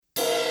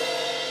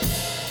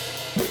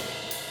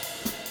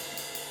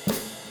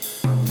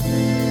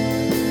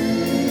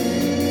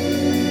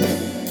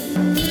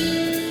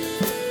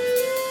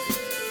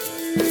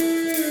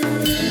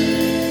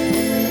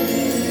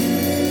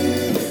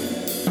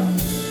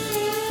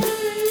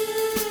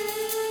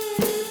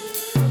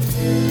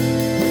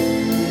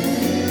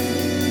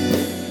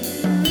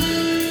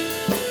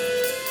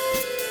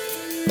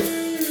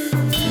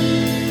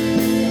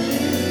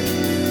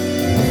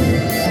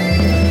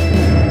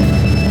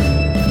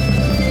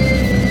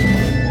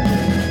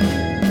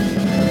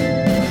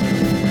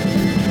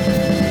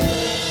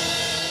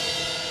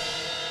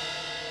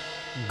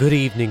Good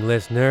evening,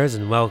 listeners,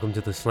 and welcome to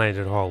the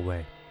Slanted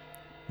Hallway.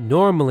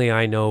 Normally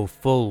I know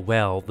full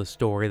well the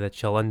story that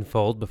shall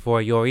unfold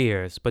before your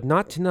ears, but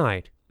not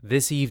tonight.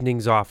 This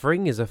evening's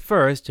offering is a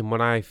first in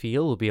what I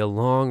feel will be a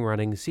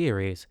long-running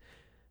series.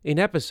 An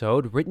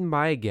episode written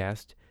by a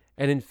guest,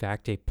 and in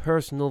fact a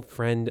personal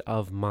friend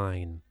of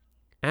mine.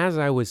 As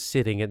I was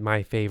sitting at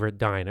my favorite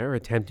diner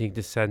attempting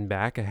to send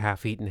back a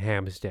half-eaten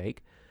ham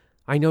steak,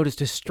 I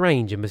noticed a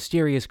strange and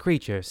mysterious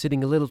creature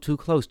sitting a little too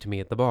close to me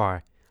at the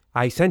bar.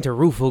 I sent a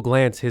rueful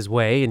glance his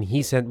way, and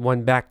he sent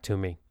one back to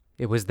me.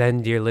 It was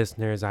then, dear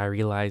listeners, I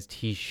realized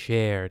he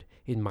shared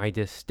in my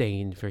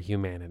disdain for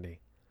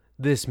humanity.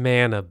 This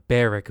man, a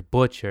barrack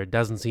butcher,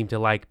 doesn't seem to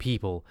like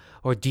people,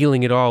 or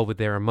dealing at all with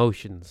their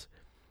emotions.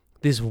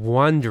 This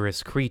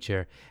wondrous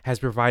creature has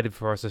provided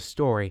for us a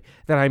story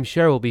that I'm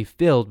sure will be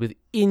filled with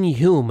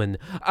inhuman,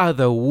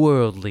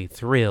 otherworldly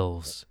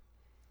thrills.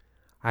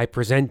 I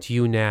present to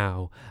you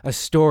now a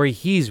story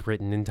he's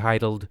written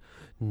entitled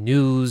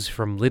News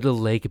from Little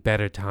Lake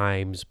Better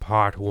Times,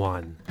 Part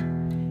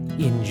 1.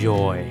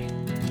 Enjoy.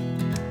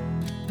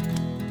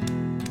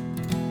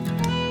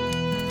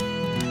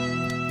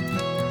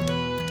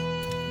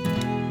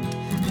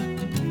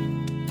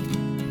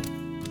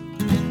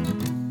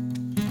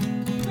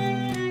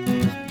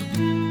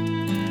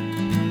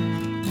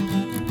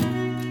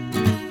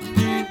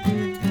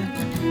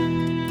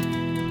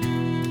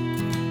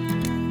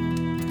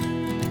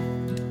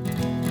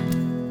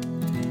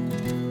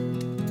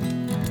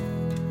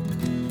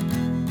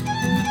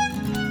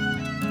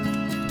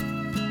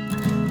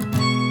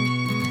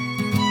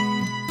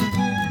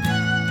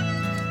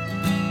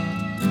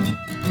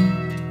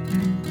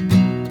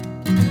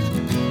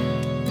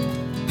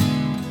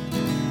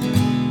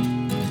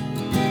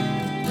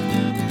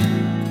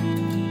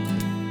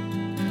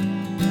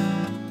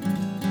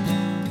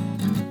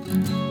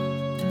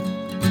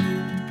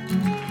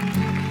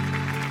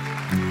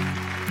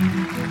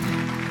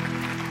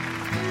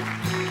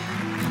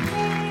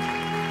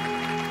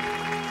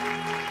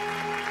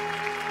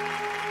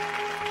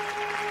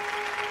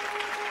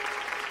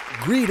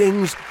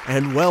 Greetings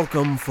and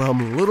welcome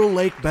from Little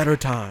Lake Better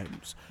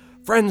Times.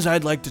 Friends,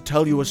 I'd like to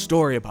tell you a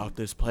story about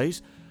this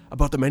place,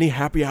 about the many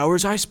happy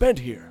hours I spent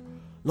here,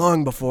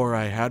 long before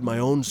I had my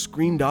own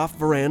screened-off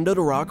veranda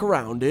to rock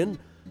around in.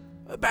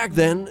 Back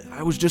then,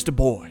 I was just a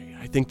boy.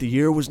 I think the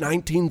year was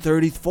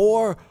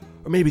 1934,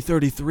 or maybe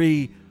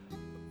 33.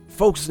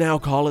 Folks now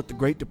call it the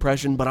Great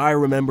Depression, but I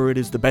remember it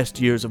as the best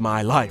years of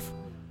my life.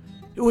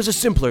 It was a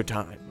simpler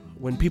time,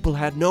 when people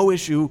had no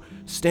issue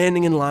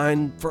standing in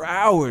line for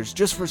hours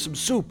just for some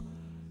soup.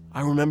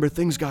 I remember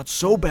things got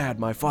so bad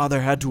my father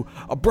had to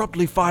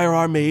abruptly fire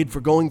our maid for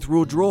going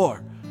through a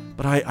drawer,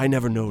 but I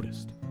never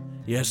noticed.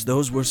 Yes,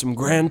 those were some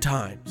grand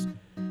times.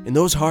 In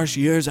those harsh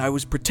years, I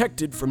was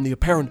protected from the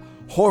apparent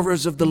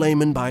horrors of the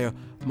layman by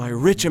my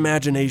rich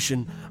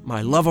imagination,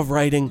 my love of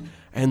writing,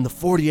 and the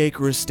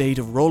 40-acre estate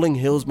of rolling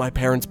hills my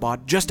parents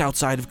bought just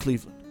outside of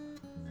Cleveland.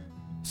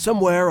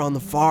 Somewhere on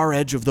the far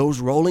edge of those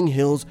rolling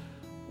hills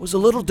was a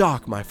little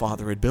dock my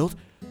father had built,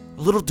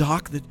 a little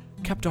dock that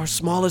kept our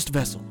smallest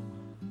vessel,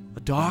 a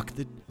dock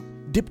that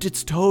dipped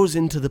its toes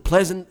into the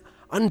pleasant,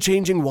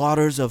 unchanging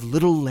waters of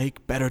Little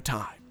Lake Better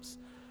Times.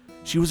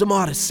 She was a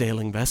modest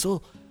sailing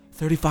vessel,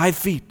 35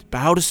 feet,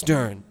 bow to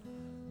stern,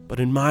 but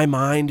in my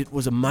mind it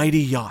was a mighty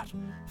yacht,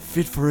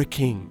 fit for a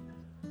king.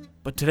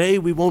 But today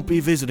we won't be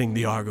visiting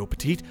the Argo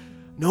Petite.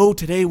 No,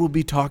 today we'll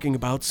be talking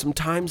about some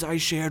times I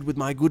shared with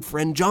my good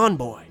friend John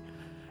Boy,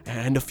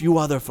 and a few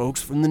other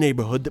folks from the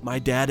neighborhood that my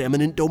dad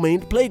eminent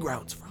domained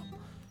playgrounds from.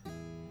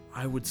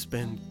 I would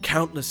spend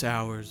countless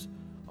hours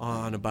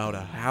on about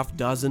a half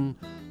dozen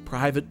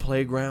private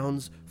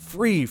playgrounds,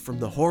 free from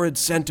the horrid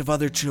scent of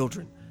other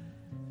children.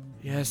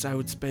 Yes, I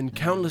would spend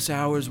countless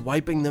hours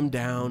wiping them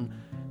down,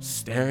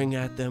 staring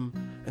at them,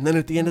 and then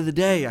at the end of the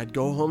day, I'd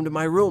go home to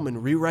my room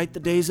and rewrite the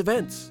day's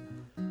events.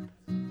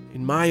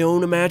 In my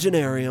own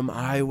imaginarium,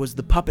 I was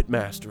the puppet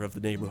master of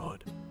the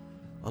neighborhood.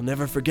 I'll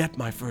never forget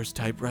my first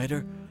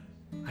typewriter.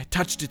 I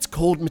touched its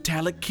cold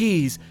metallic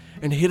keys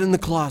and hid in the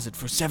closet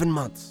for 7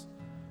 months.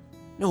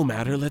 No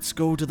matter, let's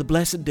go to the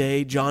blessed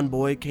day John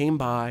Boy came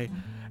by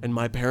and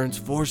my parents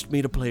forced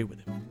me to play with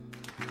him.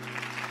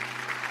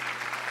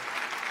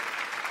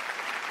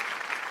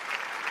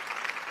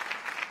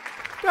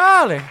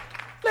 Darling,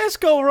 let's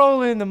go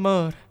roll in the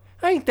mud.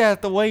 Ain't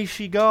that the way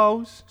she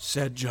goes?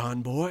 Said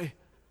John Boy.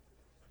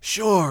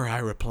 Sure, I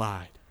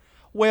replied.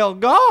 Well,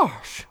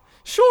 gosh,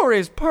 sure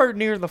is pert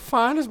near the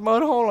finest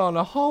mud hole on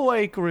the whole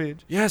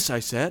acreage. Yes, I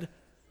said.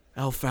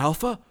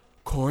 Alfalfa,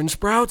 corn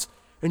sprouts,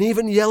 and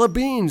even yellow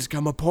beans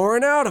come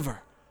a-pouring out of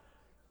her.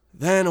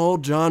 Then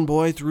old John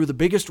Boy threw the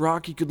biggest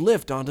rock he could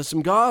lift onto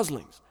some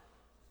goslings.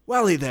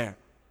 Welly there,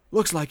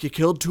 looks like you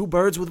killed 2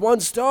 birds with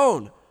 1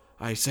 stone,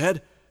 I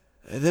said.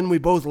 Then we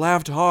both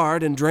laughed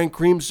hard and drank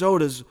cream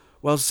sodas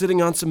while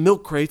sitting on some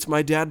milk crates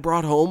my dad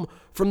brought home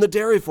from the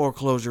dairy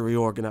foreclosure he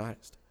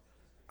organized.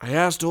 I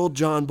asked old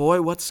John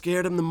Boy what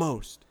scared him the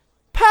most.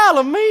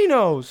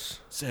 Palominos,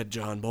 said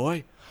John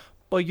Boy.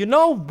 But you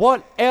know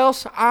what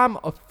else I'm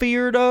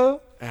afeared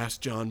of?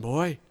 asked John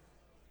Boy.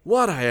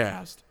 What? I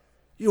asked.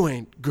 You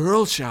ain't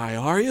girl shy,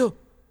 are you?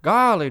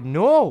 Golly,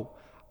 no.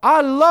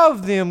 I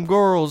love them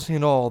girls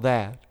and all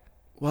that.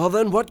 Well,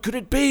 then what could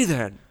it be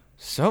then?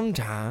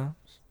 Sometimes,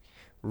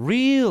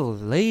 real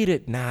late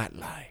at night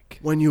like.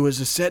 When you was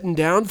a-settin'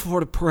 down for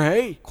to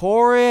pray?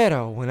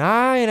 Corretto, when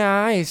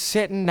I is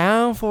setting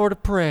down for to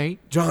pray.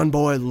 John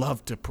Boy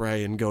loved to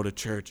pray and go to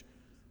church.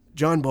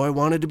 John Boy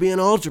wanted to be an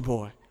altar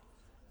boy.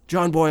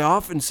 John Boy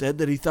often said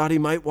that he thought he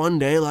might one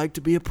day like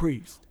to be a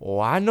priest. Oh,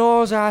 I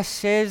knows I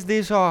says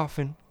this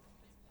often,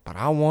 but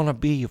I want to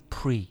be a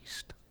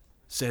priest,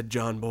 said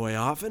John Boy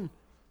often.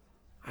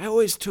 I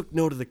always took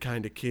note of the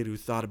kind of kid who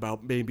thought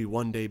about maybe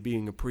one day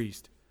being a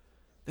priest.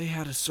 They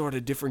had a sort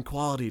of different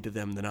quality to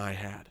them than I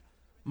had.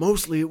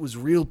 Mostly it was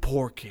real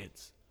poor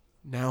kids.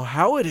 Now,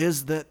 how it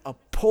is that a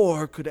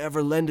poor could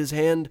ever lend his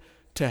hand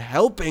to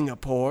helping a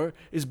poor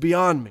is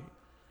beyond me.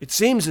 It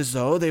seems as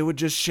though they would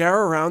just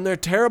share around their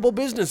terrible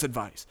business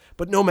advice.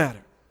 But no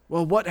matter.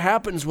 Well, what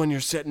happens when you're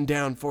setting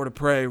down for to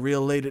pray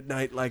real late at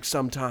night like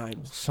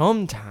sometimes?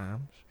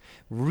 Sometimes,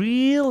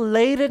 real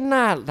late at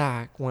night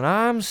like, when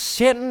I'm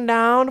sitting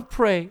down to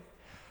pray,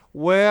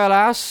 well,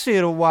 I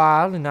sit a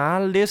while and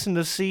I listen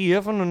to see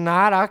if in the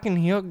night I can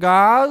hear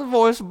God's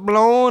voice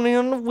blowing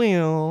in the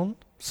wind.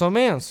 Some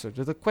answer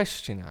to the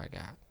question I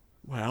got.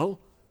 Well,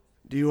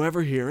 do you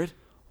ever hear it?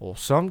 Well,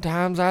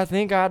 sometimes I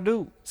think I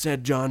do,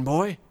 said John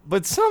Boy.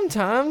 But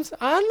sometimes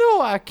I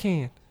know I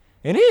can't,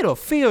 and it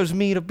affairs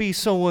me to be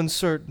so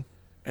uncertain.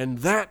 And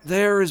that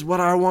there is what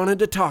I wanted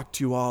to talk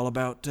to you all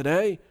about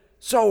today.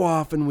 So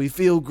often we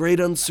feel great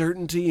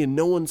uncertainty and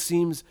no one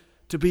seems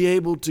to be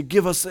able to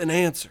give us an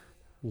answer.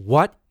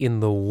 What in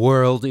the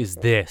world is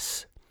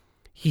this?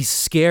 He's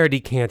scared he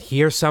can't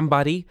hear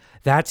somebody?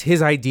 That's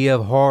his idea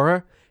of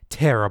horror?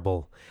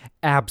 Terrible.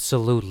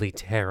 Absolutely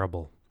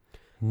terrible.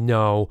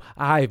 No,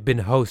 I've been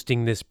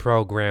hosting this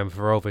program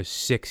for over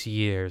 6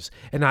 years,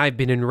 and I've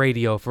been in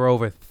radio for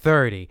over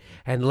 30,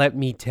 and let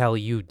me tell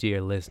you,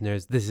 dear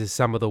listeners, this is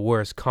some of the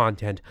worst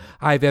content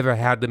I've ever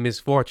had the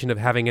misfortune of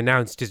having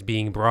announced as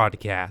being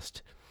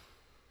broadcast.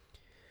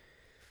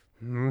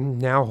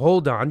 Now,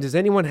 hold on. Does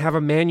anyone have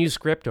a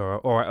manuscript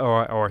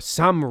or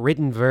some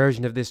written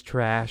version of this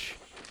trash?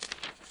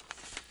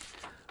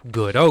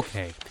 Good,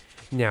 okay.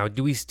 Now,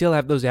 do we still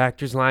have those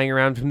actors lying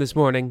around from this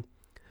morning?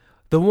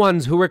 The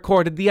ones who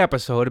recorded the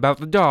episode about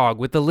the dog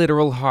with the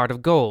literal heart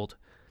of gold.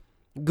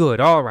 Good,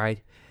 all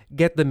right.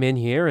 Get them in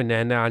here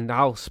and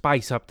I'll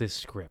spice up this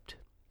script.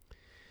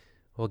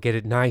 We'll get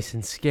it nice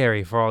and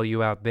scary for all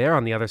you out there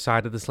on the other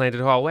side of the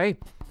slanted hallway.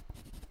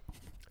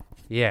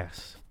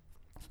 Yes,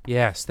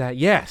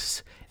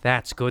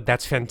 that's good,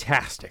 that's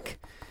fantastic.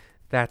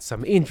 That's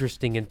some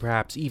interesting and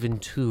perhaps even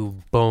too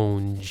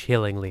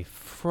bone-chillingly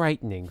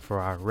frightening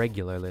for our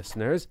regular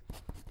listeners.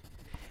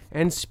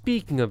 And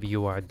speaking of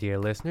you, our dear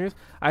listeners,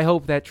 I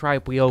hope that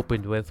tripe we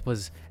opened with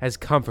was as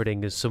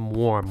comforting as some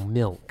warm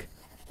milk.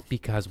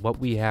 Because what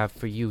we have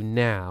for you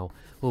now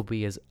will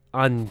be as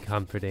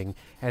uncomforting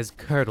as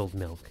curdled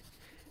milk.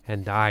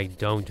 And I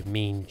don't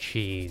mean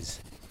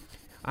cheese.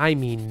 I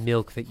mean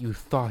milk that you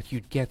thought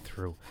you'd get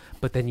through,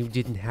 but then you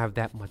didn't have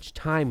that much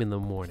time in the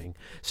morning,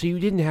 so you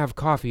didn't have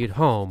coffee at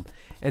home,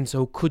 and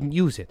so couldn't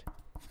use it.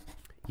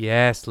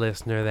 Yes,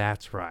 listener,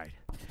 that's right.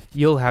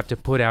 You'll have to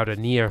put out a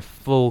near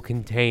full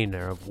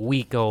container of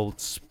week-old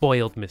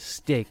spoiled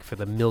mistake for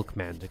the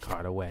milkman to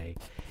cart away,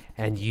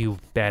 and you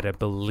better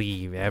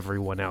believe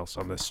everyone else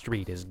on the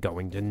street is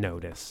going to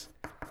notice.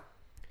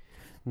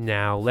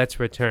 Now let's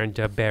return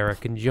to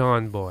Barrack and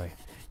John Boy,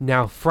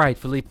 now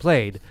frightfully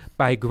played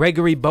by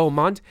Gregory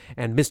Beaumont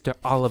and Mr.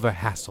 Oliver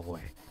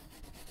Hasselway.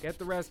 Get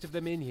the rest of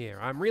them in here.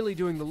 I'm really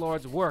doing the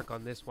Lord's work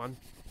on this one.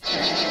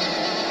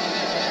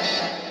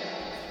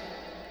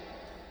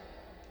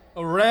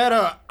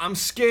 Narrator, I'm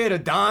scared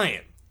of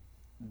dying.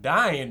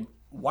 Dying?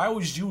 Why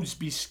would you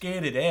be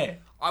scared of that?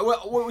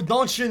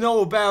 Don't you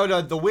know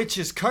about the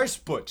witch's curse,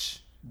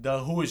 Butch?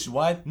 The who is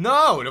what?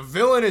 No, the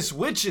villainous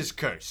witch's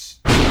curse.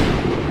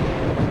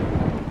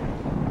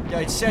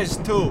 Yeah, it says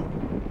too.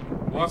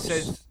 Whoops.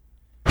 It says...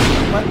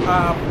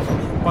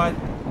 But,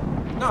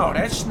 no,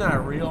 that's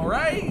not real,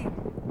 right?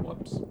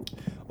 Whoops.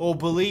 Oh,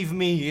 believe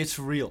me, it's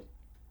real.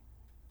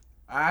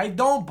 I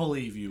don't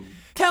believe you.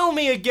 Tell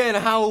me again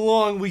how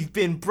long we've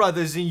been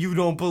brothers and you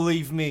don't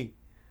believe me.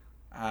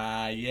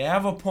 You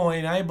have a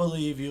point, I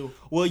believe you.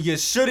 Well, you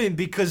shouldn't,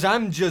 because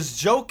I'm just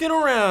joking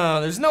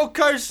around. There's no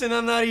cursing,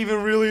 I'm not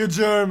even really a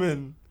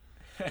German.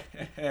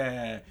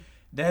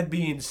 That'd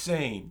be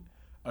insane.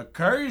 A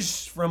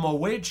curse from a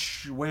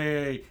witch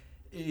where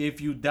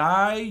if you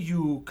die,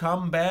 you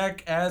come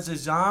back as a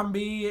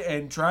zombie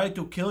and try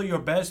to kill your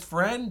best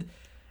friend,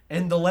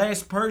 and the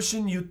last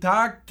person you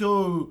talk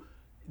to,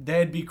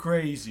 that'd be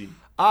crazy.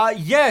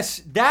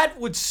 Yes, that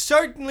would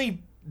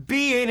certainly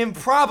be an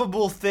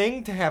improbable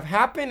thing to have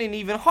happen and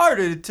even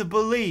harder to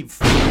believe.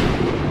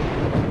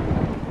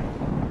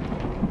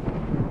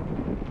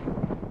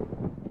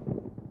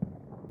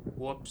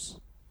 Whoops.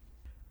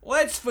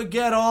 Let's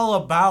forget all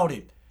about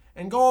it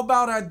and go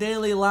about our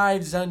daily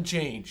lives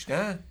unchanged,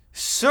 huh?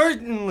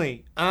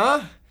 Certainly.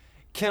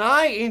 Can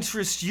I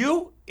interest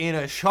you in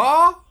a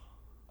chaw?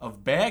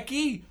 Of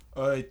baccy?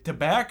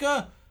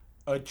 Tobacco?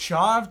 A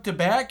chaw of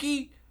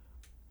tobacco?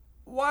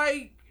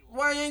 Why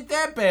ain't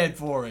that bad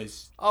for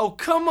us? Oh,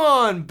 come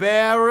on,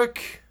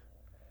 Barrack.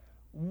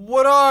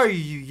 What are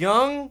you,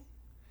 young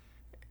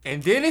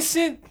and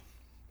innocent?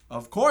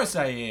 Of course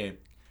I am.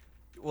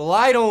 Well,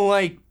 I don't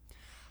like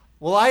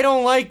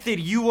that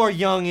you are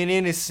young and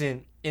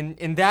innocent,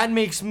 and that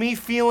makes me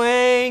feel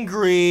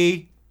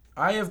angry.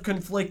 I have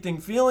conflicting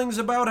feelings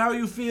about how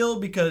you feel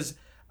because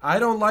I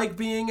don't like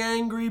being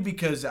angry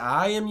because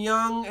I am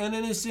young and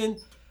innocent,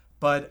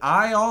 but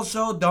I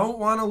also don't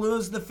want to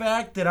lose the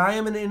fact that I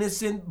am an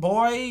innocent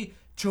boy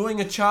chewing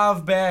a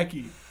chav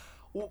backy.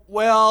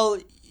 Well,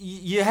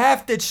 you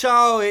have to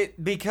chow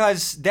it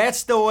because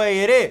that's the way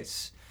it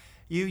is.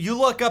 You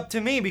look up to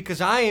me because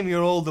I am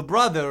your older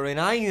brother, and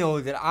I know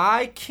that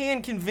I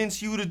can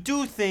convince you to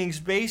do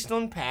things based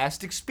on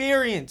past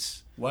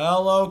experience.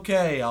 Well,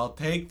 okay, I'll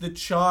take the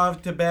chaw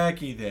of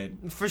tobacco then.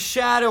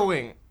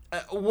 Foreshadowing.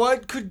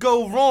 What could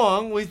go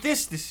wrong with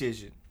this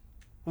decision?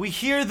 We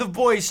hear the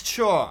boy's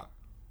chaw.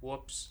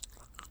 Whoops.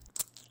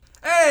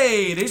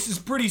 Hey, this is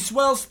pretty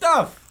swell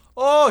stuff.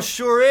 Oh,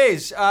 sure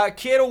is.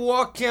 Care to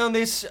walk down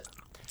this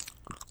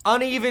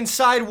uneven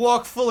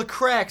sidewalk full of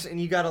cracks?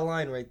 And you got a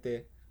line right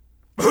there.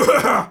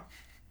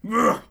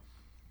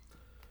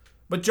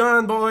 But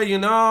John boy, you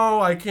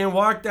know, I can't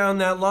walk down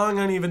that long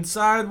uneven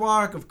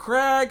sidewalk of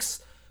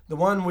cracks, the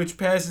one which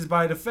passes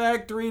by the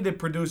factory that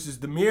produces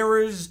the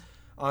mirrors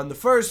on the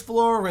first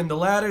floor and the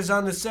ladders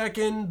on the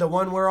second, the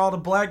one where all the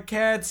black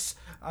cats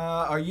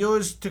are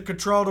used to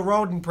control the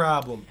rodent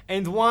problem.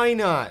 And why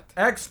not?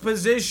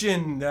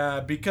 Exposition,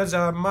 because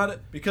our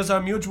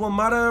mutual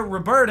mother,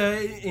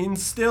 Roberta,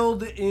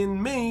 instilled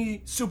in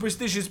me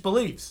superstitious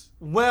beliefs.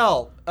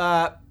 Well,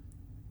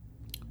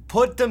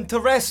 put them to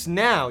rest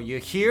now, you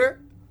hear?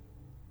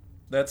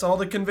 That's all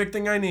the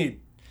convicting I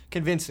need.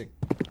 Convincing.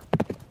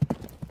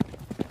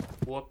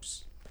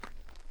 Whoops.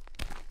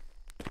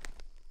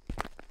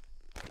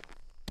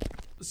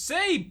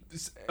 Say,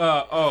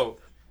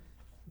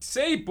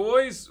 say,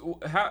 boys,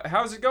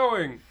 how's it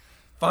going?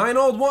 Fine,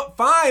 old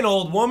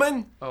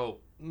woman. Oh,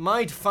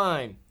 Might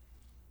fine.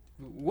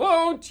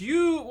 won't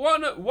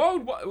one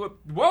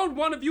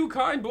of you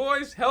kind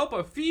boys help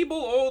a feeble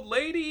old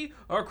lady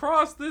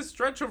across this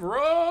stretch of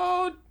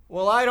road?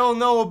 Well, I don't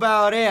know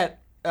about it,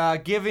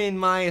 given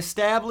my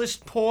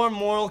established poor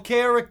moral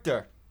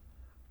character.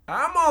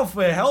 I'm all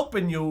for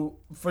helping you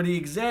for the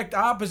exact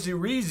opposite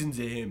reasons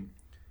of him.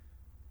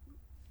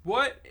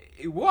 What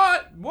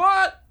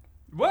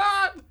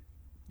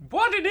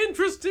an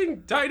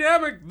interesting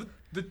dynamic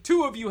the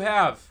two of you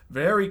have.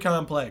 Very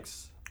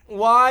complex.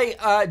 Why,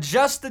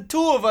 just the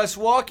two of us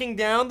walking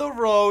down the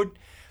road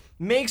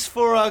makes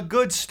for a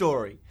good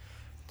story.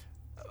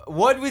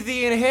 What with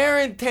the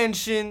inherent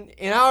tension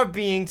in our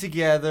being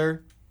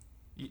together.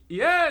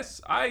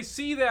 Yes, I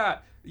see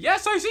that.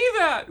 Yes, I see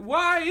that.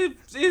 Why,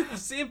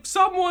 if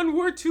someone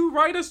were to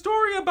write a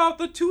story about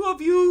the two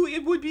of you,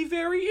 it would be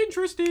very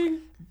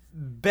interesting.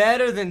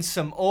 Better than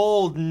some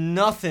old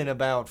nothing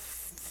about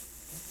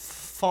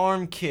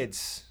farm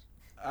kids.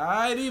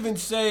 I'd even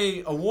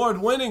say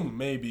award-winning,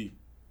 maybe.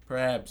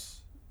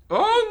 Perhaps.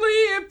 Only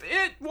if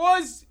it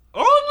was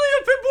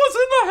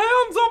in the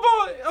hands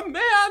of a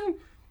man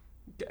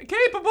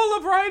capable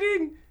of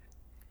writing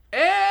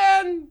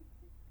an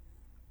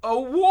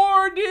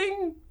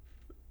awarding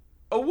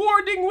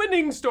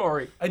winning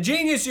story. A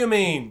genius, you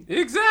mean?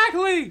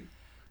 Exactly.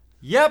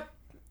 Yep,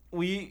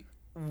 we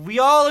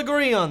all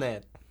agree on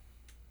that.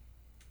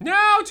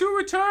 Now to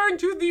return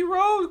to the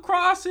road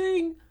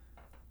crossing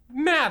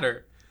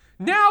matter.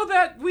 Now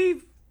that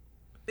we've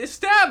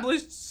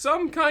established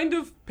some kind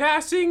of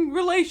passing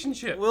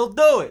relationship, We'll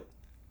do it.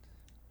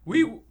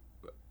 we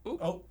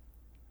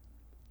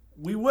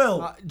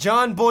will.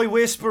 John Boy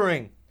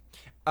whispering.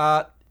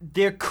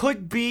 There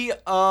could be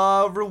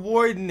a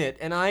reward in it,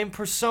 and I'm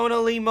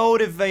personally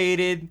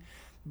motivated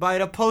by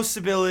the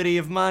possibility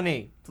of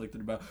money.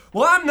 Conflicted about.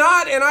 Well, I'm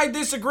not, and I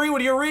disagree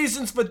with your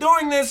reasons for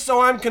doing this,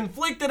 so I'm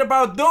conflicted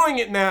about doing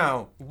it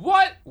now.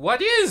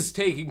 what is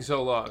taking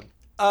so long?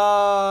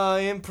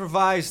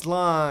 Improvised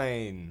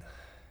line.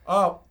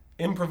 Oh,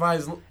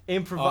 improvise.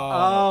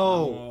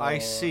 I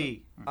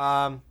see.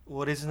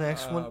 What is the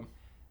next one?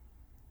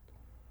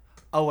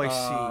 Oh, I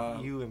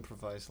see. You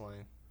improvise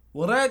line.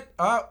 Well,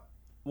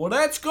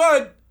 that's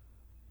good.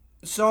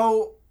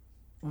 So,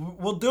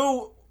 we'll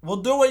do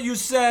what you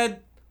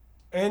said,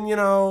 and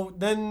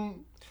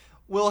then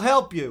We'll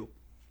help you.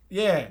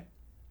 yeah.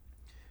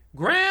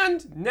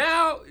 Grand,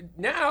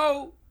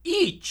 now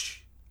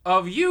each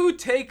of you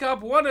take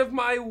up one of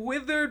my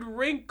withered,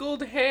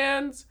 wrinkled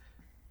hands.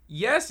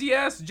 Yes,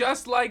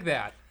 just like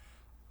that.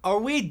 Are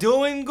we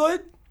doing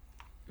good?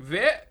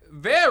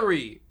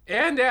 Very,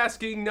 and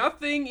asking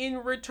nothing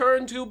in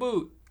return to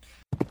boot.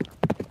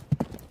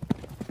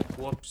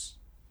 Whoops.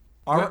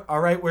 All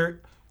right,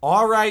 we're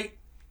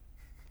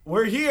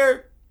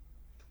here.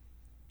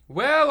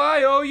 Well,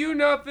 I owe you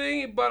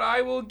nothing, but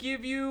I will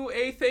give you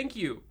a thank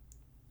you.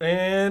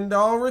 And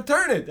I'll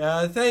return it.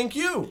 Thank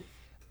you.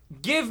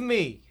 Give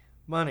me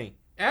money.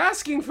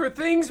 Asking for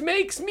things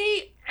makes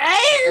me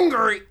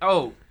angry.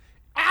 Oh,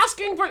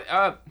 asking for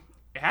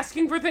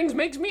things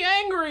makes me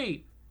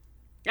angry.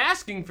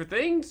 Asking for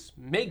things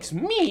makes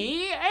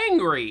me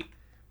angry.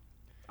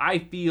 I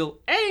feel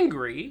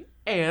angry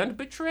and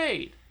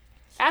betrayed.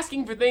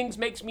 Asking for things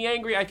makes me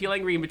angry. I feel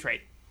angry and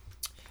betrayed.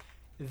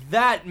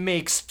 That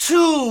makes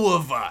two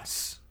of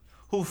us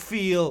who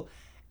feel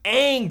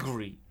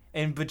angry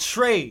and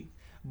betrayed,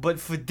 but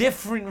for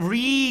different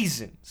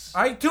reasons.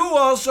 I too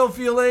also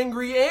feel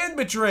angry and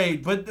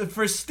betrayed, but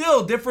for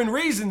still different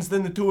reasons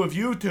than the two of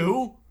you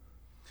two.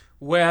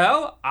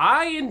 Well,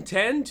 I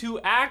intend to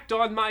act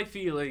on my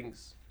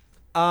feelings.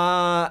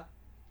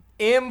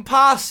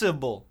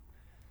 Impossible.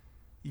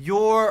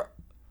 You're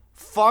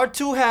far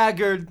too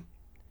haggard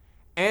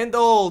and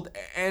old,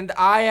 and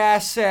I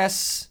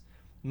assess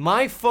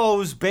my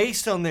foes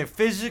based on their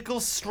physical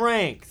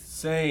strength.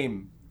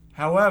 Same.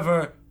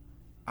 However,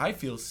 I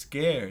feel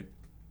scared.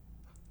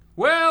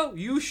 Well,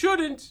 you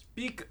shouldn't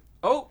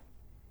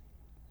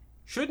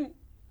shouldn't?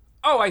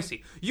 Oh, I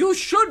see. You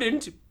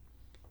shouldn't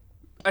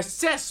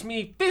assess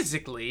me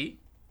physically,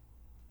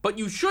 but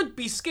you should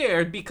be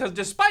scared because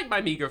despite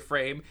my meager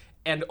frame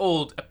and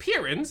old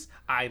appearance,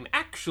 I'm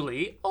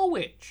actually a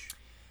witch.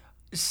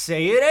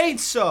 Say it ain't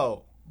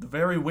so. The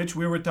very witch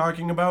we were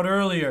talking about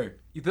earlier.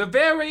 The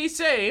very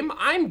same.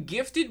 I'm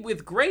gifted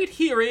with great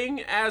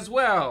hearing as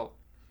well.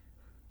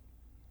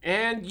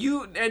 And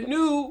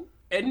knew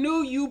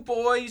you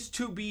boys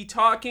to be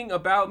talking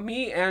about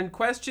me and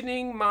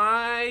questioning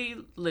my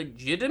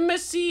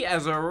legitimacy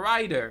as a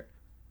writer.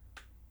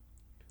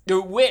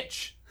 The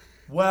witch.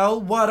 Well,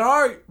 what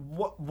are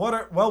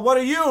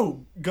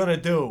you gonna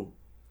do?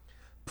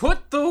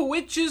 Put the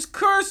witch's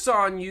curse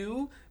on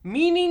you,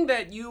 meaning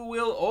that you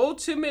will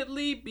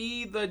ultimately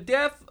be the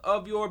death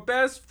of your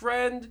best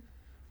friend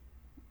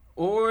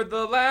or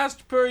the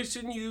last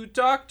person you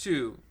talk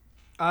to.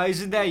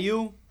 Isn't that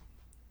you?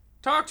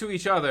 Talk to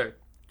each other.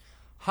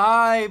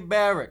 Hi,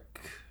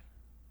 Barrick.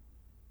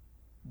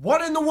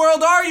 What in the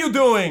world are you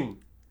doing?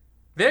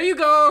 There you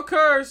go,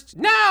 cursed.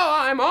 Now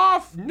I'm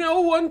off.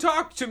 No one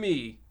talk to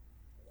me.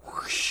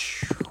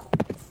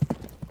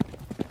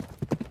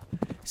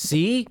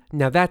 See?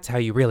 Now that's how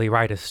you really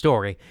write a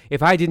story.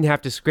 If I didn't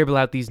have to scribble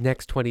out these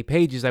next 20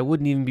 pages, I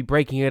wouldn't even be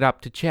breaking it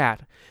up to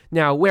chat.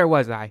 Now, where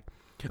was I?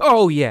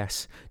 Oh,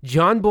 yes.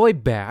 John Boy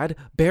bad,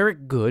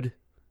 Barrick good.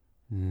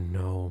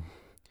 No.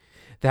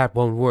 That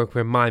won't work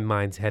where my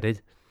mind's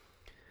headed.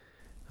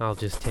 I'll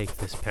just take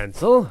this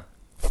pencil.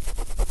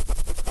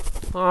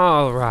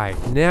 All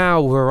right,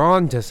 now we're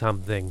on to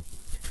something.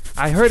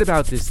 I heard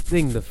about this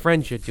thing the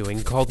French are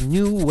doing called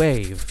New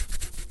Wave.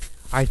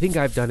 I think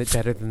I've done it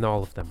better than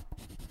all of them.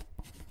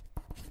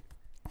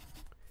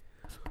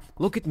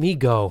 Look at me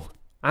go.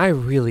 I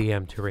really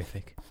am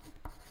terrific.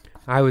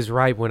 I was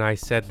right when I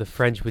said the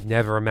French would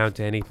never amount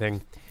to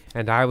anything.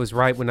 And I was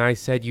right when I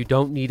said you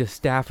don't need a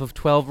staff of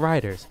 12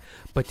 writers.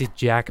 But did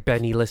Jack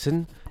Benny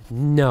listen?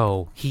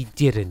 No, he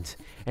didn't.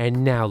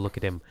 And now look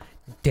at him,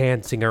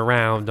 dancing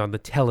around on the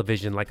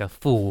television like a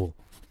fool.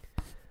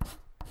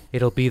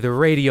 It'll be the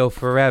radio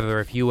forever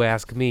if you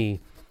ask me.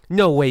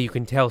 No way you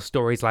can tell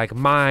stories like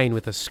mine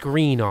with a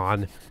screen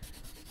on.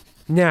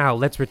 Now,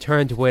 let's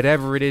return to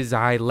whatever it is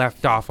I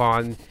left off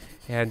on.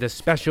 And a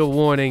special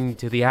warning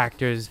to the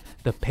actors,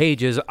 the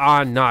pages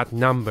are not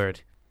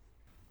numbered.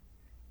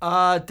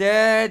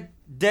 Dead,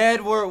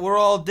 we're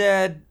all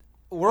dead.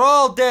 We're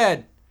all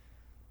dead.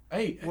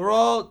 Hey. We're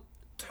all...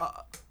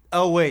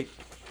 oh, wait.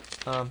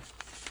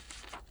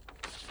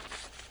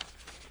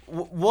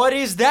 What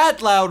is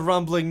that loud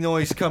rumbling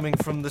noise coming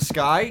from the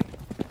sky?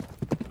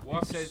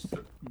 What says...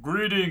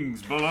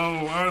 Greetings,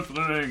 below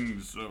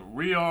Earthlings.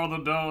 We are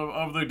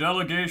of the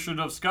delegation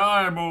of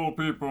Sky Mole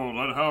people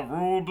that have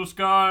ruled the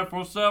sky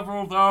for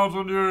several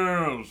thousand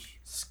years.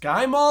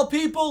 Sky Mall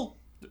people?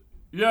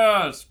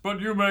 Yes,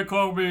 but you may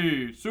call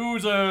me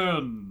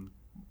Susan.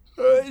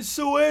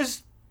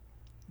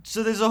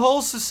 So there's a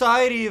whole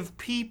society of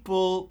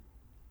people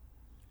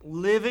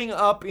living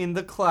up in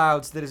the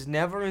clouds that has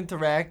never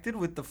interacted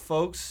with the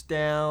folks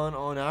down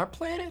on our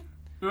planet?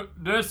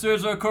 This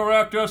is a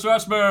correct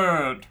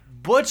assessment.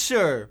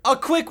 Butcher, a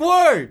quick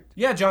word.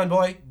 Yeah, John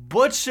Boy.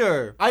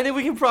 Butcher, I think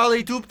we can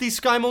probably dupe these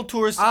SkyMo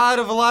tourists out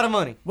of a lot of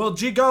money. Well,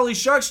 gee golly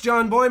shucks,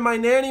 John Boy. My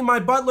nanny, my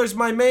butlers,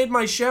 my maid,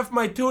 my chef,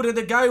 my tutor,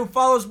 the guy who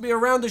follows me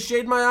around to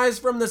shade my eyes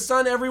from the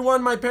sun,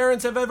 everyone my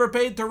parents have ever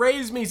paid to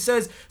raise me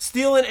says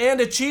stealing and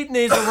a cheating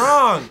is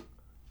wrong.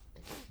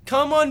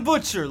 Come on,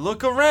 Butcher,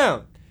 look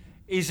around.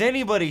 Is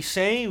anybody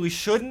saying we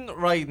shouldn't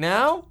right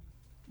now?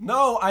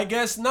 No, I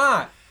guess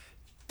not.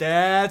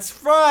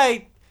 That's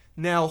right.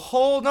 Now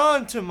hold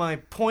on to my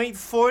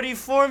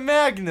 .44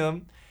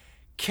 Magnum,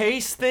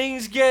 case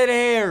things get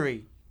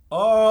hairy.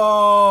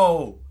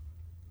 Oh,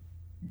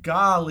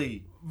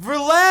 golly.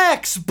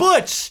 Relax,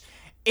 Butch.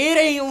 It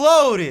ain't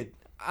loaded.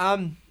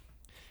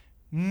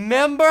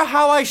 Remember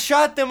how I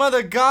shot them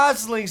other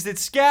goslings that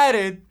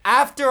scattered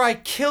after I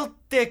killed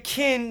their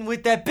kin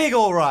with that big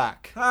ol'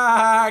 rock.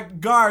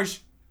 Gosh,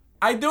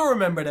 I do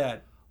remember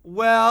that.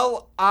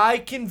 Well, I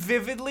can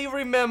vividly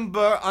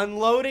remember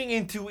unloading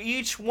into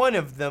each one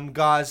of them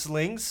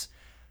goslings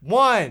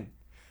 1,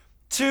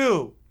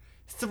 2,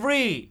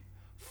 3,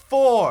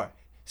 4,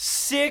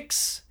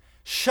 6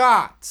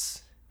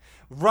 shots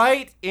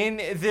right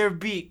in their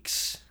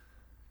beaks.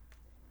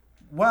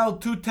 Well,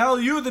 to tell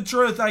you the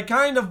truth, I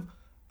kind of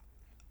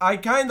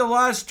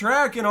lost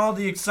track in all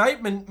the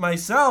excitement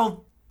myself.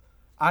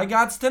 I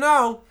gots to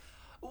know.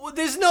 Well,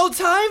 there's no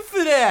time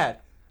for that.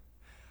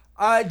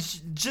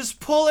 Just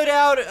pull it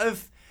out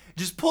if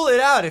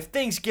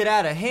things get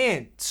out of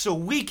hand, so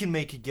we can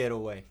make a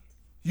getaway.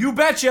 You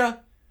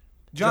betcha,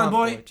 John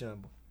boy. John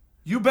boy.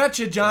 You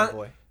betcha, John.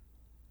 Boy.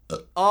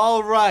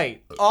 All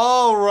right,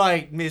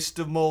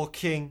 Mr. Mole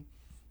King.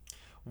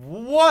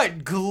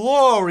 What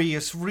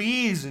glorious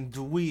reason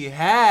do we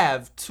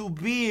have to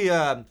be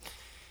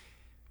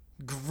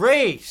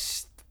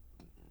graced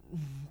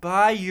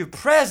by your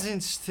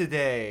presence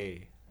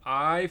today?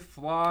 I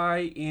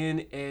fly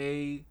in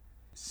a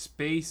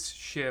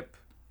spaceship,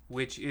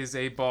 which is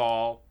a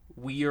ball.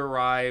 We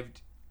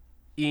arrived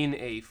in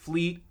a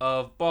fleet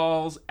of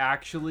balls,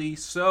 actually.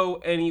 So,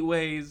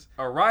 anyways,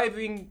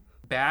 arriving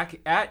back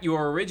at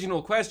your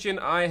original question,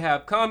 I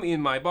have come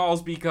in my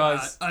balls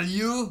because... Are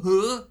you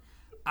who?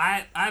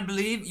 I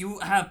believe you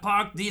have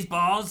parked these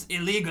balls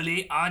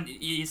illegally on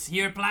this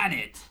here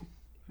planet.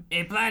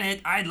 A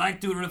planet I'd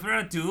like to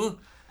refer to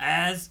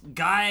as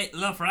Guy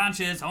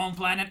Lafranche's home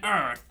planet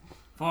Earth.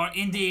 For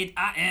indeed,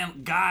 I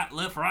am Guy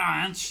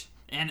Lafranche,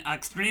 an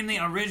extremely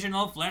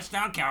original fleshed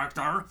out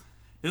character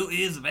who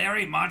is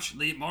very much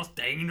the most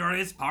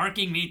dangerous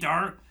parking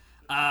meter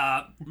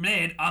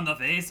made on the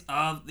face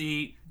of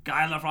the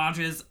Guy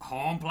Lafranche's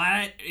home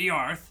planet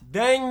Earth.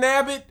 Dang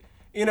nabbit,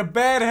 in a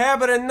bad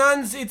habit of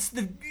nuns, it's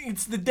the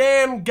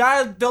damn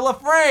Guy de la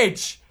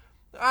French.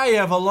 I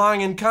have a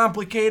long and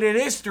complicated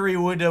history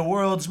with the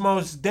world's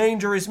most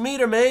dangerous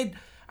meter maid.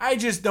 I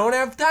just don't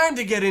have time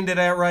to get into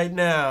that right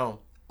now.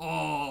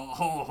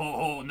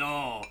 Oh,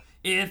 no.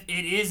 If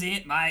it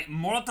isn't my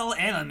mortal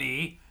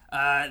enemy,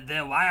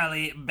 the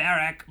wily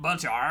Barrack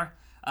Butcher,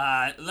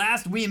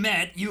 last we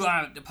met, you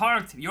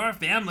parked your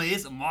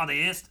family's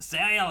modest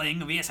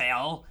sailing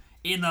vessel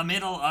in the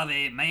middle of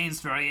a main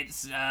street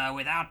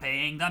without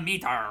paying the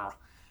meter.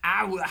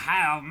 I will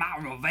have my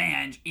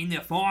revenge in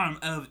the form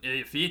of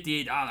a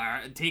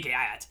 $50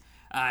 ticket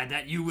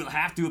that you will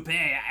have to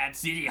pay at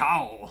City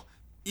Hall.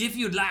 If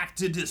you'd like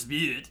to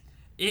dispute,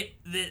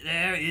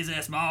 there is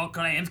a small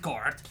claims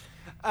court.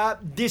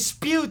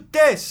 Dispute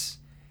this.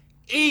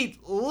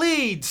 Eat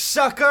lead,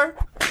 sucker.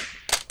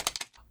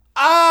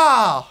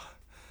 Ah!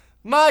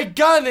 My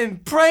gun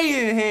and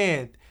praying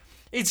hand.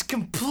 It's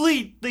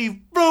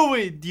completely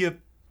ruined, you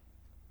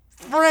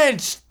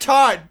French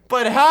tart,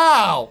 but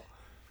how?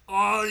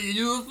 Oh,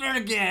 you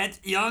forget,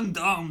 young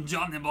dumb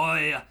Johnny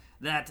boy,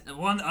 that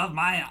one of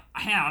my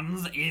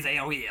hands is a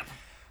whip.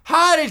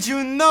 How did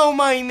you know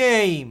my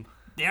name?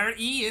 There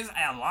is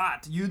a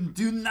lot you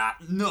do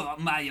not know,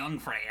 my young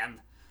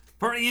friend.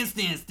 For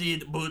instance,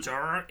 did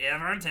Butcher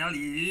ever tell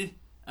you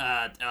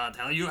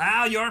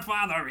how your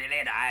father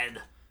really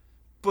died?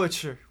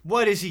 Butcher,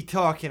 what is he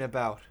talking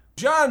about?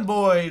 John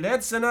boy,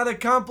 that's another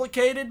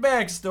complicated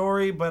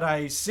backstory, but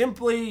I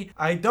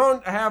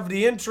don't have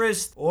the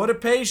interest or the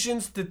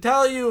patience to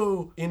tell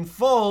you in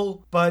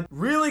full, but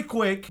really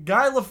quick,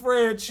 Guy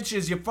Lafranche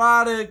is your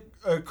father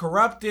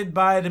corrupted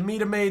by the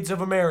meter maids of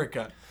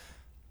America.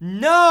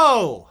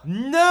 No!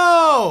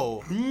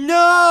 No!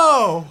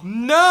 No!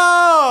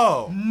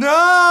 No!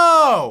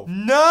 No!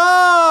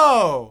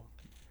 No!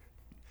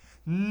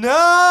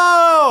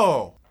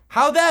 No!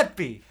 How'd that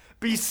be?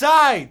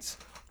 Besides,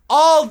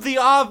 all the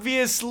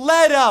obvious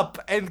let-up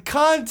and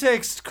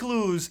context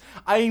clues,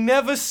 I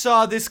never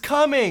saw this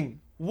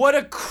coming. What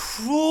a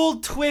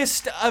cruel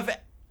twist of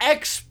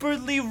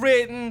expertly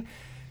written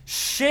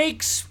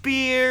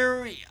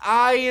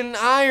Shakespeare-ian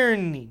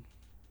irony.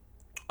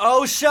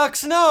 Oh,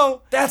 shucks,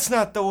 no, that's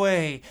not the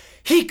way.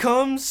 He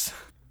comes.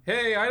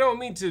 Hey, I don't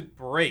mean to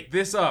break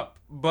this up,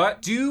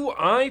 but do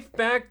I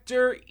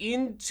factor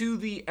into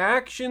the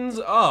actions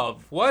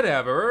of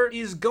whatever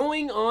is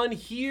going on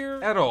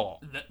here at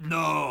all?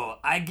 No,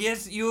 I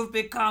guess you've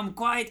become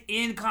quite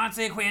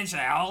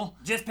inconsequential.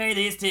 Just pay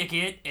this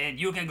ticket and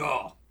you can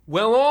go.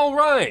 Well, all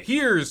right.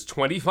 Here's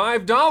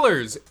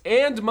 $25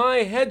 and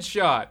my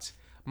headshot.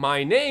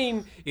 My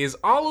name is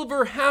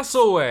Oliver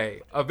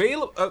Hassaway.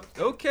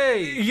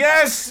 Okay.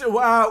 Yes,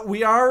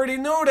 we already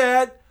know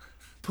that.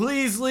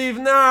 Please leave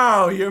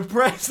now. Your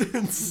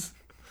presence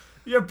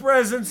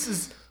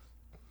is...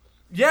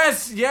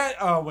 Yes, yeah.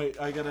 Oh, wait,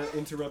 I gotta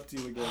interrupt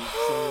you again.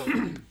 So...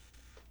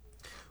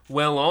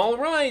 Well, all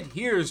right.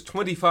 Here's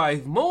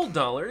 25 mold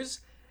dollars.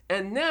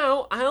 And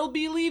now I'll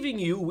be leaving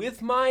you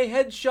with my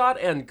headshot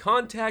and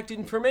contact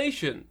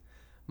information.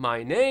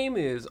 My name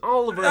is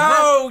Oliver.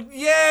 Oh,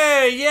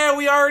 yeah,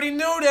 we already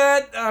knew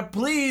that.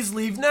 Please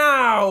leave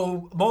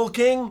now, Mole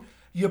King.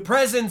 Your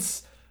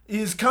presence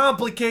is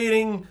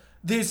complicating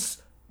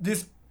this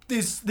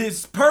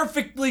this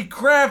perfectly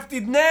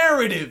crafted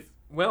narrative.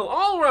 Well,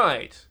 all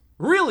right.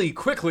 Really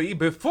quickly,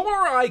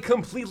 before I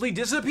completely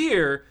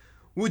disappear,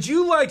 would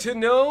you like to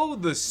know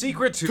the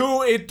secret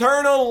To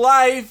eternal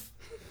life,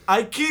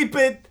 I keep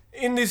it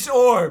in this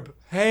orb.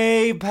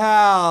 Hey,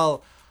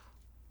 pal.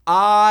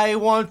 I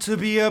want to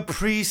be a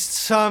priest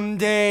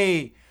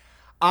someday.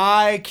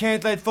 I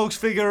can't let folks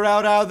figure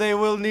out how they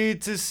will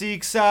need to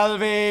seek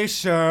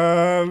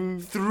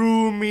salvation.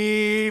 Through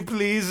me,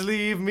 please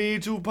leave me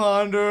to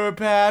ponder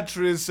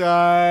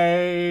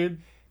patricide.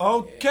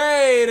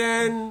 Okay,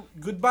 then.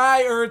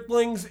 Goodbye,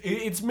 Earthlings.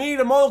 It's me,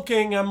 the Mole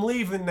King. I'm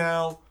leaving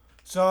now.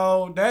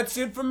 So that's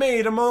it for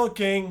me, the Mole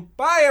King.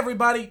 Bye,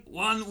 everybody.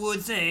 One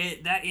would say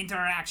that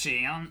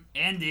interaction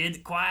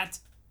ended quite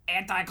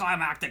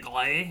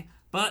anticlimactically,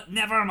 but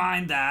never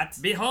mind that.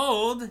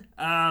 Behold,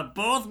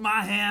 both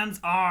my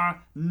hands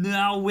are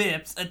now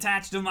whips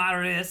attached to my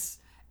wrists,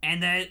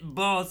 and they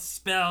both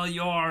spell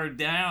your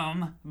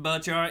doom,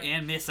 butcher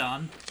and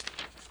mission.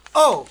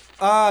 Now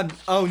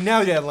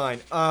that line.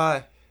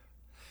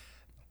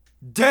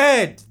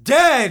 Dead!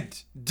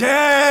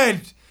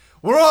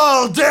 We're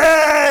all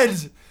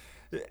dead!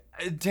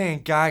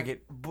 Dang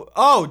Goggett.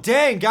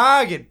 Dang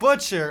Goggett,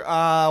 Butcher.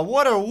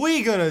 What are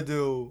we gonna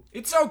do?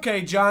 It's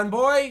okay, John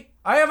Boy.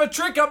 I have a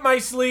trick up my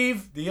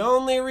sleeve. The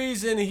only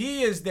reason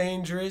he is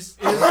dangerous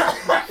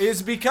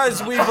is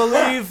because we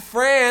believe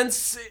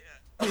France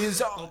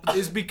is a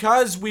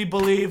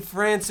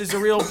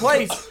real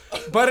place,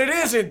 but it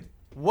isn't.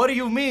 What do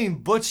you mean,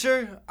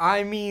 Butcher?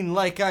 I mean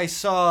like I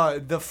saw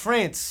the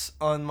France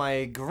on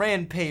my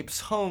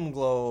grandpape's home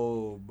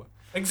globe.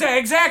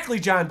 Exactly,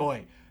 John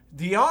Boy.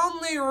 The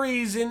only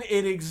reason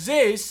it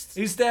exists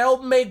is to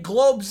help make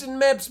globes and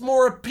maps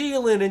more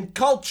appealing and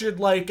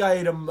cultured-like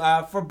item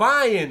for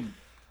buying.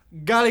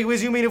 Golly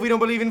whiz, you mean if we don't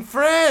believe in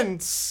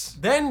France?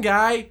 Then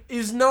Guy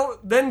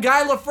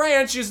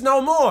LaFranche is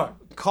no more.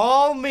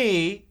 Call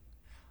me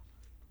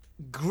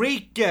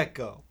Greek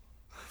Gecko.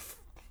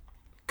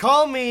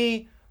 Call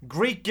me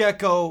Greek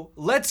Gecko.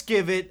 Let's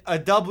give it a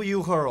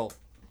W hurl.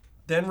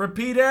 Then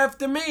repeat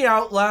after me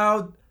out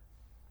loud.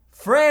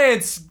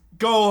 France,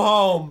 go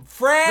home.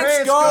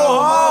 France,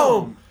 go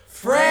home.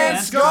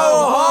 France, go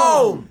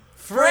home.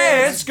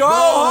 France, go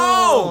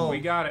home. We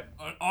got it.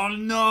 Oh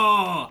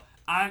no!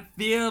 I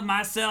feel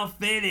myself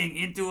fading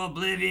into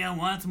oblivion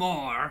once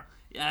more.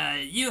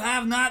 You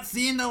have not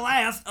seen the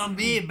last of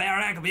me,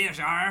 Barak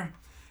Bishar.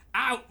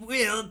 I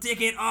will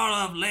take it all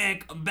of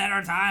Lake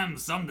better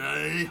times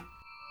someday.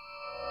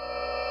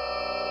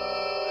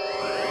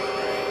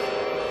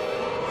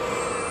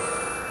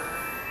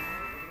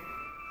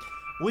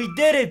 We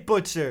did it,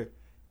 Butcher.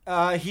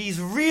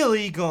 He's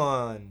really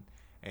gone.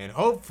 And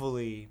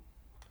hopefully,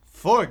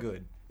 for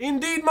good.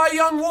 Indeed, my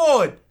young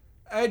ward.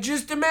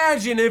 Just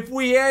imagine if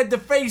we had to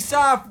face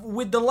off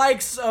with the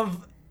likes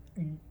of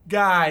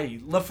Guy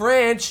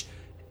LaFranche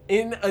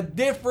in a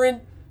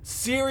different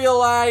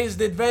serialized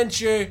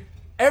adventure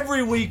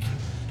every week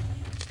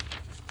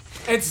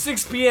at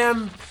 6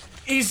 p.m.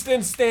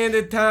 Eastern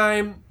Standard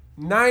Time,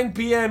 9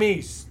 p.m.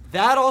 East.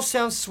 That all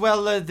sounds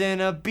sweller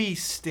than a bee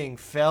sting,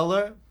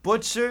 feller,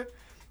 Butcher.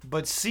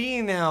 But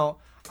see now,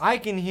 I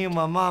can hear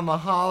my mama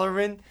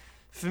hollering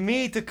for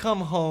me to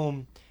come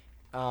home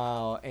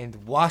and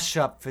wash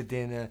up for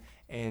dinner.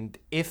 And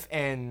if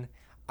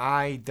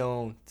I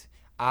don't,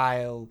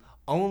 I'll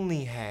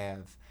only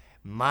have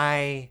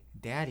my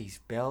daddy's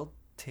belt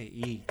to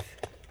eat.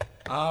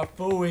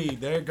 Phooey,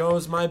 there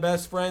goes my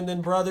best friend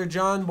and brother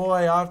John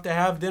Boy off to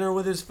have dinner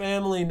with his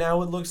family.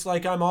 Now it looks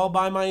like I'm all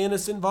by my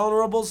innocent,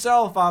 vulnerable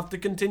self off to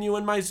continue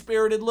in my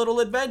spirited little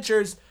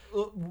adventures.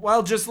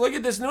 Well, just look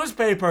at this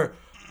newspaper.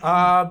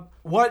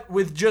 What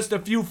with just a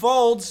few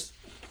folds?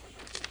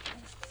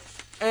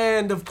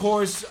 And, of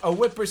course, a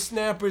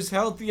whippersnapper's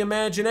healthy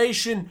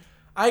imagination.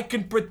 I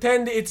can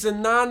pretend it's a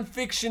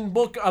non-fiction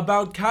book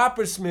about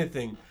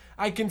coppersmithing.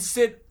 I can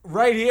sit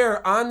right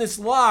here on this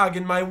log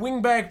in my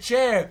wingback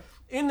chair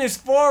in this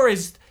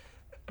forest,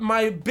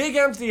 my big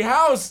empty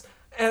house,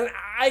 and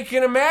I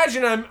can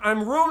imagine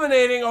I'm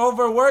ruminating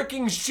over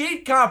working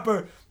sheet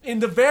copper in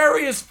the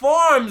various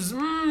forms.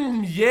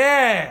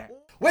 Yeah.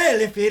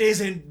 Well, if it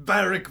isn't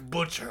Barak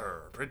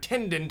Butcher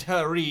pretending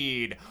to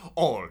read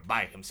all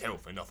by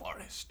himself in the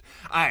forest,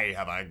 I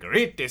have a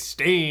great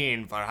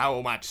disdain for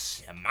how much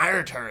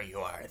smarter you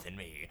are than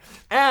me,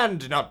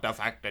 and not the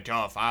fact that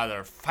your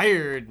father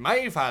fired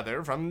my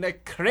father from the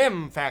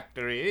creme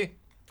factory.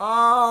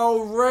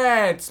 Oh,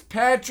 rats,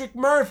 Patrick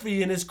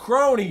Murphy and his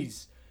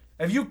cronies.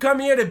 Have you come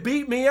here to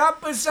beat me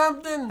up or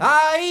something?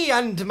 I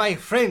and my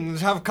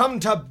friends have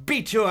come to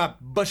beat you up,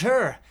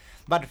 Butcher.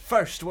 But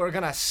first we're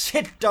gonna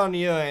sit on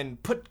you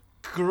and put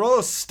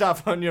gross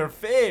stuff on your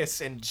face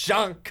and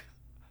junk.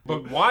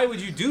 But why would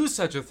you do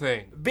such a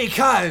thing?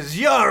 Because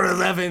you're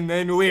 11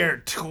 and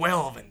we're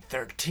 12 and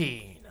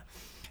 13.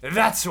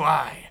 That's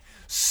why.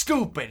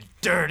 Stupid,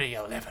 dirty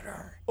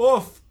 11er.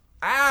 Oof.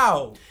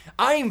 Ow.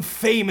 I'm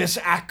famous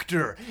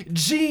actor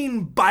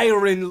Gene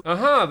Byron.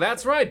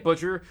 That's right,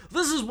 Butcher.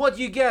 This is what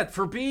you get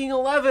for being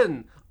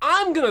 11.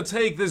 I'm gonna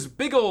take this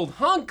big old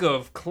hunk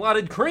of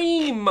clotted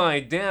cream my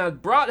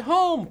dad brought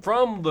home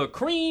from the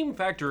cream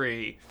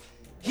factory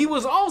he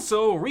was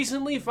also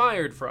recently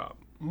fired from.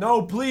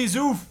 No, please,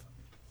 oof.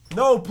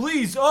 No,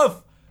 please,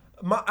 oof.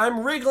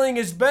 I'm wriggling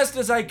as best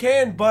as I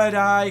can, but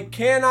I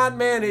cannot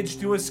manage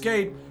to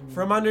escape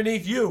from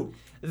underneath you.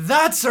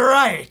 That's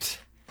right,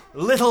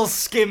 little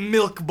skim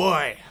milk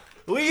boy.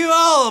 We've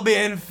all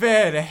been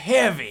fed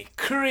heavy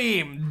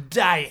cream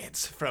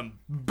diets from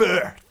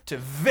birth to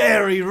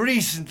very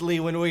recently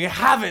when we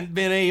haven't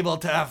been able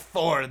to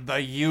afford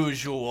the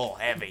usual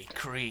heavy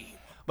cream.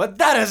 But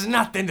that has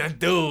nothing to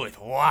do with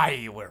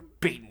why we're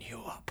beating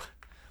you up.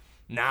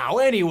 Now,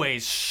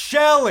 anyways,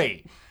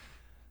 Shelly,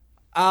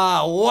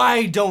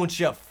 why don't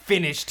you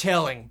finish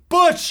telling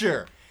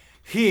Butcher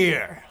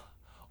here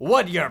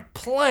what your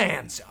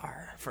plans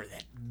are for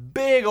that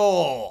big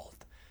old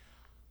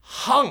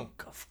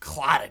hunk of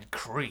clotted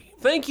cream?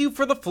 Thank you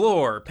for the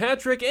floor,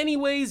 Patrick.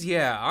 Anyways,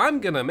 yeah, I'm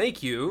gonna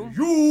make you...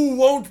 You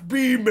won't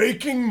be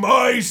making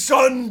my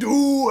son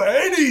do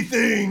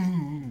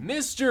anything!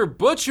 Mr.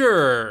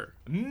 Butcher!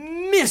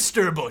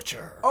 Mr.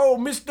 Butcher! Oh,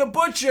 Mr.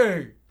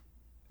 Butcher!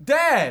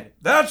 Dad!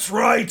 That's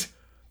right!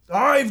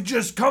 I've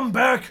just come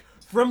back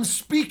from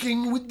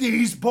speaking with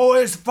these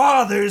boys'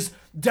 fathers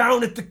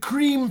down at the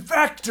cream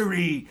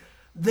factory.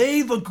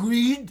 They've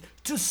agreed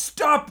to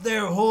stop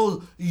their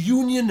whole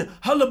union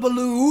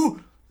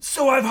hullabaloo,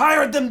 so I've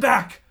hired them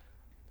back.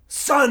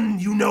 Son,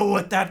 you know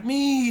what that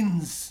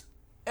means.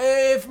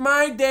 If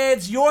my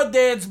dad's your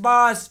dad's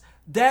boss,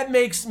 that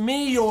makes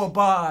me your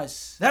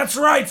boss. That's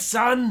right,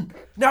 son.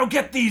 Now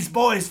get these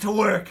boys to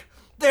work.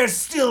 There's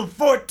still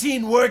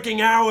 14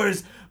 working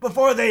hours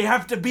before they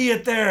have to be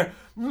at their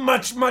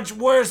much, much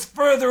worse,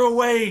 further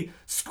away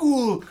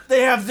school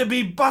they have to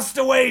be bussed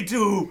away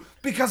to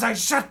because I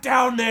shut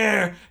down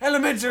their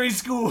elementary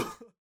school.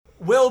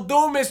 Will do,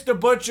 Mr.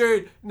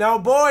 Butcher. Now,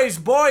 boys,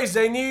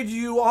 I need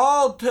you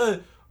all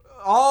to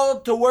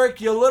work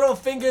your little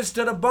fingers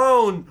to the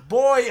bone.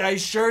 Boy, I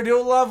sure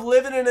do love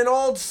living in an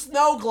old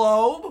snow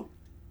globe.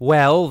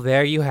 Well,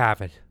 there you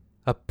have it.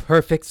 A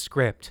perfect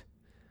script.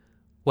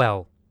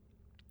 Well,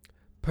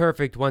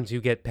 perfect once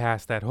you get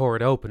past that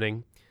horrid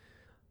opening.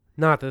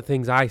 Not the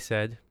things I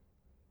said.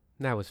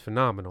 That was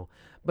phenomenal.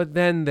 But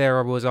then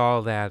there was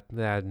all that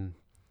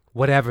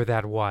whatever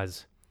that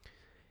was.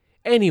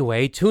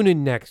 Anyway, tune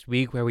in next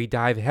week where we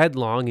dive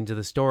headlong into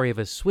the story of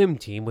a swim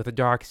team with a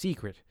dark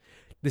secret.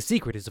 The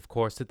secret is, of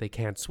course, that they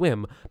can't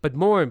swim, but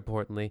more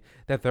importantly,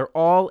 that they're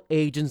all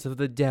agents of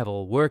the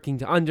devil working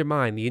to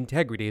undermine the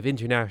integrity of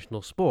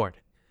international sport.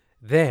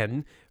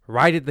 Then,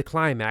 right at the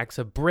climax,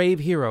 a brave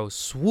hero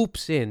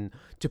swoops in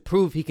to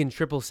prove he can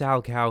triple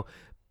Salcow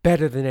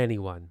better than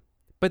anyone.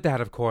 But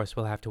that, of course,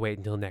 will have to wait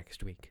until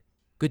next week.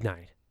 Good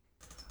night.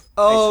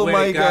 Oh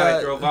my God!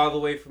 I drove all the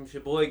way from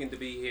Sheboygan to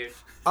be here.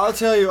 I'll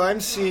tell you, I'm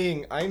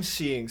seeing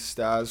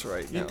stars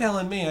right now. You're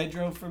telling me I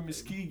drove from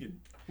Muskegon.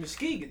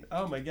 Muskegon.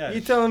 Oh my gosh.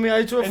 You're telling me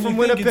I drove and from you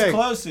Winnipeg. think it's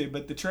closer,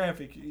 but the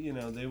traffic,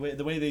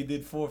 the way they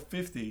did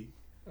 450.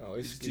 Oh,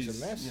 it's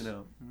a mess.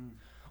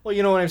 Well,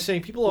 you know what I'm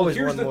saying? People always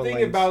here's run the more thing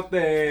lanes. about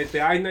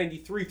the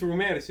I-93 through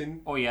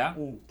Madison. Oh, yeah?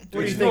 What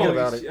do you think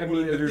about it? I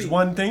mean, There's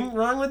one thing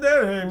wrong with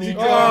that? I mean, yes.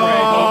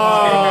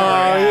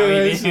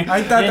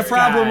 I thought the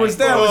problem was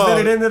that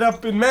it ended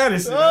up in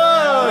Madison.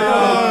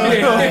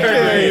 Okay,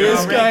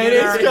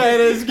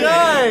 this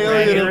guy.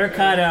 Regular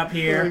cut up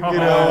here.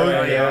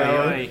 Okay.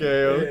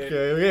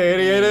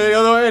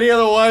 Any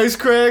other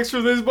wisecracks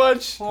from this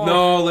bunch?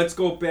 No, let's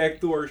go back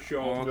to our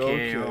show.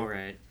 Okay, all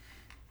right.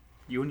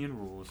 Union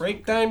rules.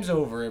 Break time's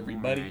over,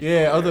 everybody.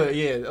 Yeah, other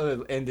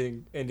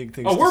ending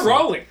things. Oh, we're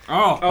rolling.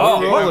 Oh,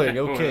 Oh, rolling.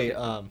 yeah. Okay.